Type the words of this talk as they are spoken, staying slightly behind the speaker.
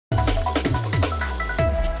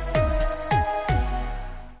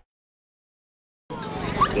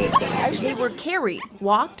They were carried,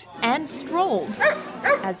 walked, and strolled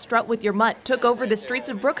as Strutt with Your Mutt took over the streets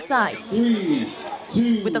of Brookside. 3,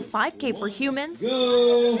 2, with a 5K for humans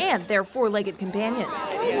go. and their four-legged companions.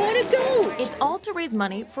 I want to go. It's all to raise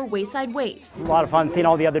money for Wayside Waves. A lot of fun seeing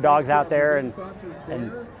all the other dogs out there and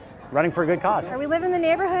running for a good cause. We live in the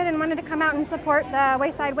neighborhood and wanted to come out and support the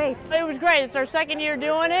Wayside Waves. It was great. It's our second year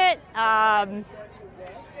doing it.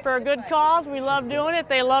 For a good cause. We love doing it.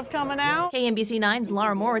 They love coming out. KMBC 9's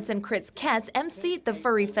Laura Moritz and Chris Katz emceed the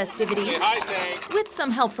furry festivities with some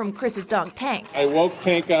help from Chris's dog Tank. I woke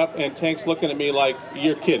Tank up and Tank's looking at me like,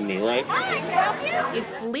 you're kidding me, right? A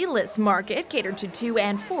flealess market catered to 2-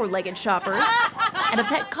 and 4-legged shoppers and a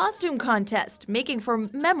pet costume contest making for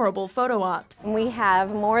memorable photo ops. We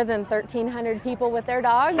have more than 1,300 people with their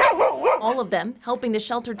dogs. All of them helping the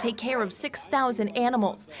shelter take care of 6,000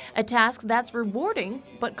 animals, a task that's rewarding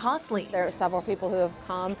but costly. There are several people who have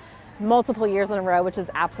come multiple years in a row, which is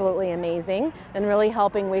absolutely amazing, and really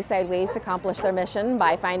helping Wayside Waves accomplish their mission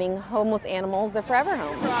by finding homeless animals their forever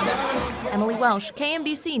home. Emily Welsh,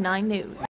 KMBC 9 News.